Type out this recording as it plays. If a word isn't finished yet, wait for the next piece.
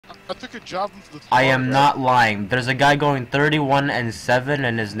I took a job into the I am not lying. There's a guy going 31-7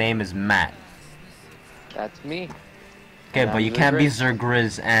 and his name is Matt. That's me. Okay, but you can't be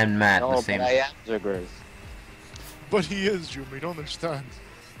Zergriz and Matt No, the same. but I am Zergriz. But he is, Juma, you don't understand.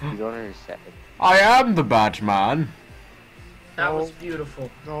 You don't understand. I am the Batman. That was beautiful.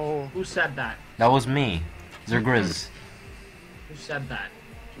 No. Who said that? That was me. Zergriz. Who said that?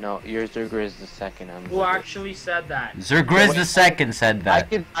 No, you're Zergriz the second. I'm Who Zergriz. actually said that? Zergriz the second said that.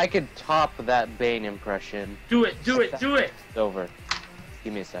 I could top that Bane impression. Do it, do it, do it! It's over.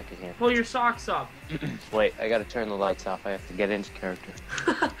 Give me a second here. Pull your socks up. Wait, I gotta turn the lights off. I have to get into character.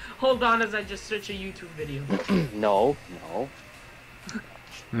 Hold on as I just search a YouTube video. No.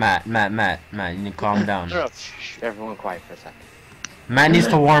 Matt, you need to calm down. No, shh, everyone quiet for a second. Matt needs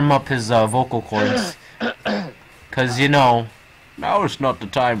to warm up his vocal cords. Cause you know, now is not the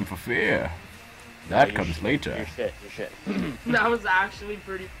time for fear. That comes later. You're shit. That was actually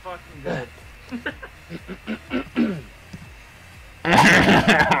pretty fucking good.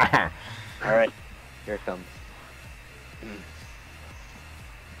 Alright, here it comes.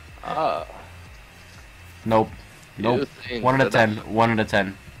 Nope. You think 1 out of that 10. 1 out of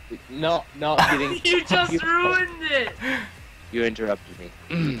 10. No, kidding. You just ruined it! You interrupted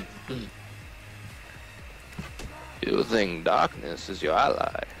me. You think darkness is your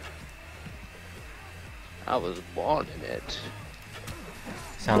ally? I was born in it.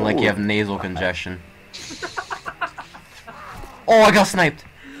 Sound like you have nasal congestion. Oh, I got sniped.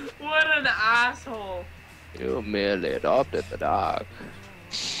 What an asshole. You merely adopted the dark.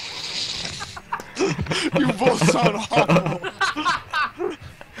 You both sound horrible.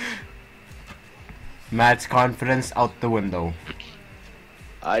 Matt's confidence out the window.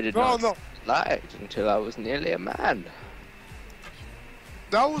 I did not light until I was nearly a man.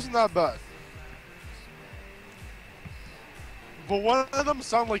 That wasn't that bad. But one of them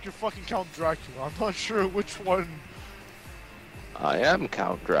sound like you're fucking Count Dracula. I'm not sure which one. I am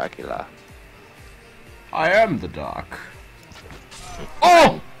Count Dracula. I am the dark.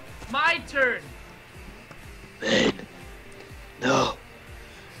 Oh! My turn! Bane. No,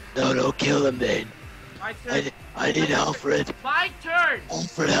 don't kill him, Bane. My turn. I need Alfred. My turn!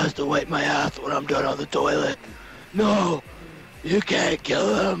 Alfred has to wipe my ass when I'm done on the toilet. No, you can't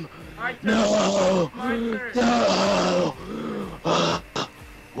kill him. My turn. No, My turn. no.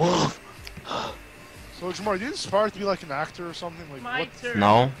 Wolf. So, Jamar, you inspired to be like an actor or something? Like, My what? turn.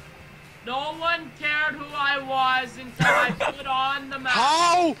 No. No one cared who I was until I put on the mask.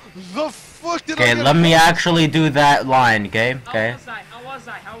 How the fuck did I Okay, get let me a- actually do that line, okay? How Okay. was I? How was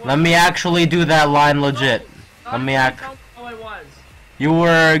I? How was Let me actually do that line legit. No, Let me not act. how I was. You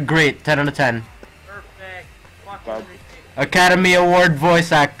were great. 10 out of 10. Perfect. Fucking everything. Academy Award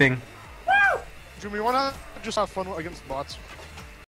voice acting. Woo! Jimmy, you wanna just have fun against bots?